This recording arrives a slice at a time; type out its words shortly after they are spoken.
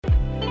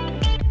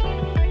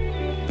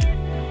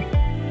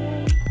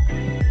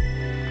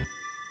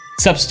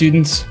Sup,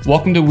 students?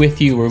 Welcome to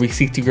With You, where we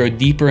seek to grow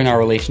deeper in our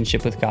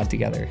relationship with God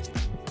together.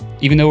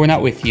 Even though we're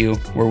not with you,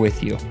 we're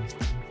with you.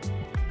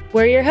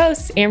 We're your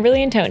hosts,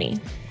 Amberly and Tony.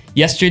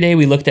 Yesterday,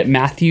 we looked at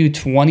Matthew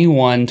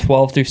 21,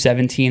 12 through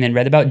 17, and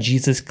read about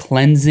Jesus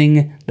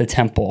cleansing the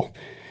temple.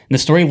 And the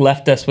story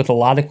left us with a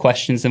lot of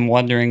questions and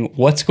wondering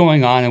what's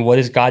going on and what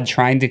is God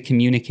trying to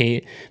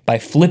communicate by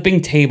flipping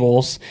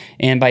tables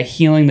and by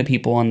healing the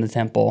people in the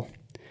temple.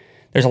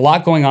 There's a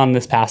lot going on in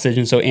this passage,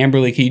 and so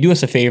Amberly, can you do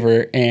us a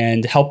favor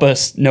and help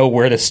us know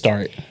where to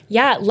start?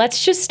 Yeah,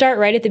 let's just start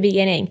right at the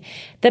beginning.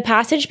 The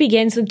passage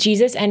begins with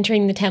Jesus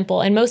entering the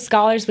temple, and most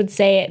scholars would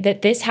say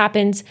that this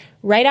happens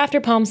right after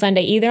Palm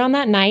Sunday, either on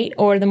that night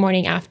or the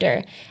morning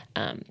after.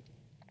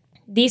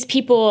 These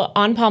people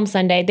on Palm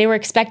Sunday, they were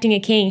expecting a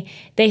king.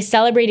 They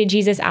celebrated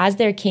Jesus as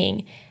their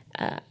king.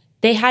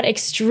 They had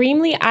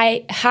extremely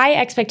high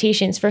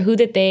expectations for who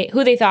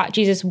they thought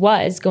Jesus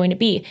was going to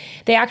be.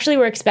 They actually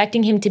were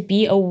expecting him to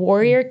be a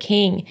warrior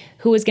king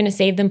who was going to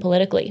save them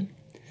politically.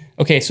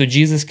 Okay, so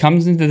Jesus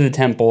comes into the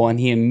temple and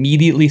he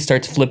immediately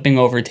starts flipping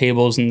over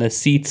tables in the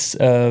seats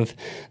of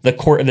the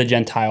court of the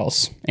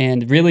Gentiles.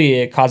 And really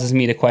it causes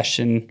me to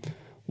question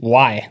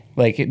why.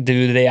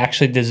 Do they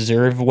actually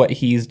deserve what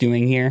he's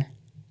doing here?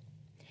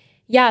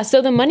 Yeah,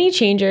 so the money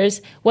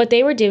changers, what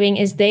they were doing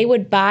is they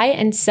would buy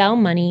and sell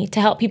money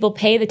to help people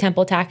pay the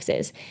temple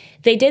taxes.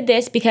 They did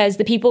this because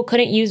the people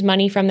couldn't use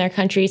money from their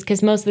countries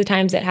because most of the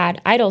times it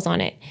had idols on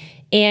it.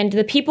 And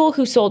the people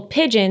who sold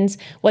pigeons,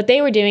 what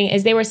they were doing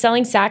is they were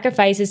selling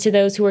sacrifices to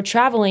those who were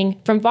traveling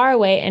from far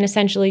away, and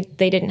essentially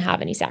they didn't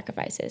have any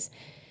sacrifices.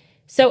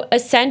 So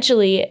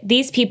essentially,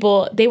 these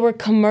people, they were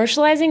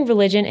commercializing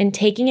religion and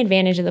taking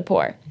advantage of the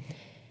poor.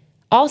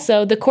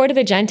 Also, the court of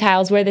the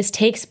Gentiles, where this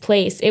takes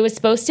place, it was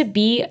supposed to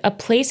be a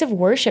place of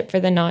worship for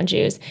the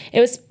non-Jews.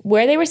 It was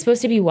where they were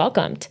supposed to be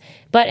welcomed,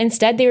 but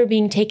instead they were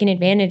being taken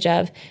advantage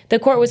of. The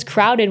court was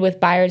crowded with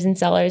buyers and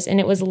sellers, and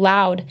it was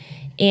loud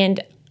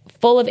and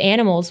full of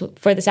animals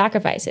for the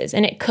sacrifices.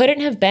 And it couldn't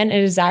have been a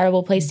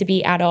desirable place to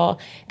be at all,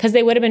 because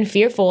they would have been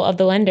fearful of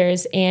the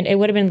lenders, and it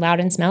would have been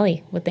loud and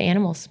smelly with the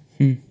animals.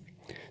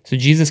 So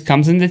Jesus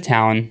comes into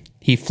town,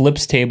 he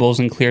flips tables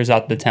and clears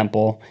out the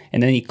temple,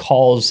 and then he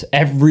calls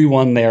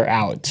everyone there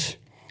out.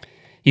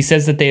 He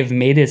says that they have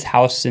made his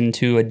house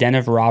into a den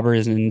of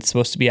robbers and it's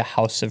supposed to be a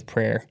house of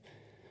prayer.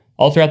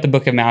 All throughout the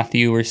book of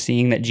Matthew, we're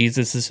seeing that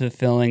Jesus is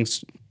fulfilling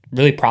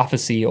really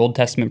prophecy, Old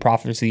Testament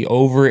prophecy,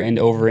 over and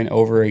over and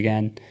over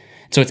again.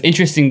 So it's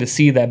interesting to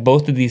see that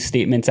both of these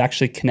statements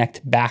actually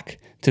connect back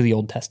to the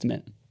Old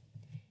Testament.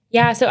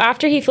 Yeah, so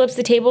after he flips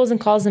the tables and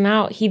calls them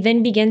out, he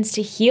then begins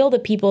to heal the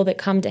people that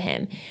come to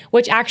him,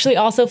 which actually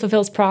also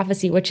fulfills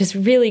prophecy, which is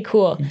really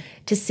cool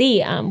to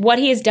see. What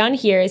he has done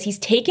here is he's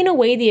taken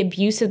away the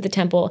abuse of the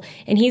temple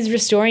and he's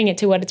restoring it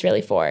to what it's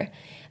really for.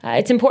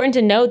 It's important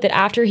to note that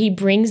after he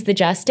brings the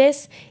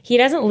justice, he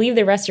doesn't leave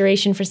the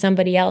restoration for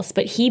somebody else,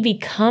 but he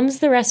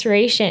becomes the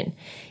restoration.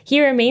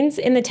 He remains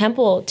in the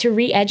temple to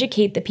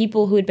re-educate the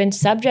people who had been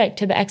subject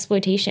to the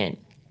exploitation.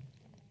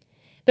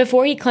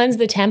 Before he cleansed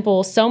the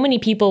temple, so many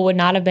people would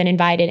not have been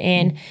invited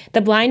in.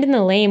 The blind and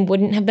the lame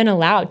wouldn't have been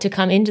allowed to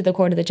come into the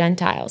court of the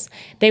Gentiles.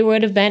 They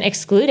would have been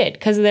excluded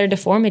because of their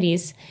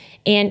deformities.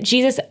 And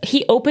Jesus,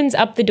 he opens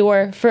up the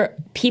door for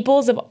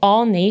peoples of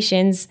all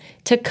nations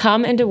to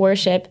come and to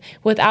worship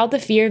without the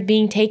fear of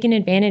being taken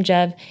advantage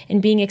of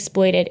and being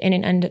exploited in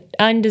an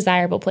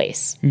undesirable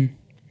place.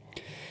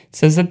 It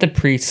says that the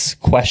priests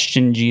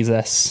questioned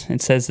Jesus.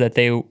 It says that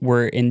they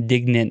were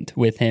indignant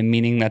with him,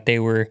 meaning that they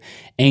were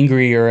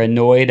angry or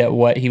annoyed at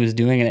what he was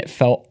doing, and it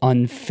felt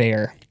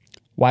unfair.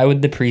 Why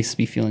would the priests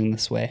be feeling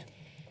this way?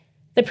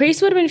 The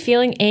priests would have been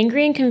feeling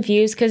angry and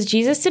confused because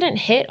Jesus didn't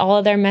hit all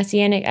of their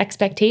messianic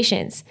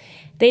expectations.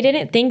 They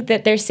didn't think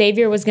that their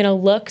Savior was going to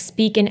look,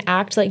 speak, and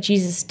act like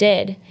Jesus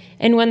did.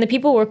 And when the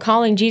people were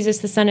calling Jesus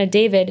the Son of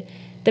David,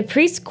 the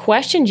priests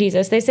questioned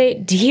Jesus. They say,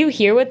 "Do you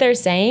hear what they're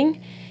saying?"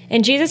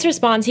 And Jesus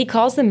responds, he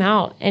calls them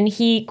out, and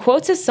he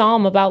quotes a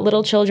psalm about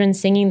little children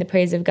singing the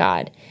praise of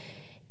God.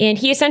 And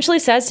he essentially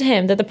says to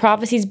him that the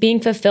prophecy is being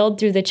fulfilled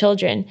through the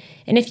children.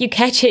 And if you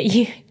catch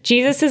it,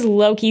 Jesus is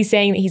low-key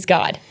saying that he's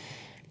God.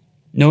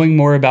 Knowing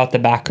more about the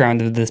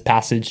background of this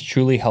passage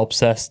truly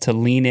helps us to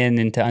lean in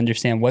and to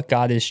understand what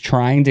God is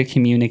trying to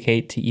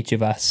communicate to each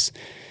of us.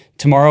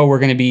 Tomorrow, we're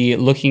going to be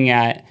looking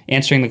at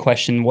answering the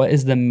question, what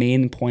is the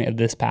main point of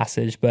this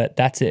passage? But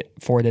that's it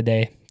for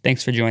today.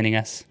 Thanks for joining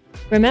us.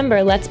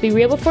 Remember, let's be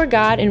real before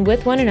God and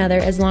with one another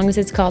as long as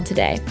it's called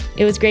today.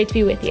 It was great to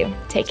be with you.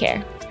 Take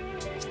care.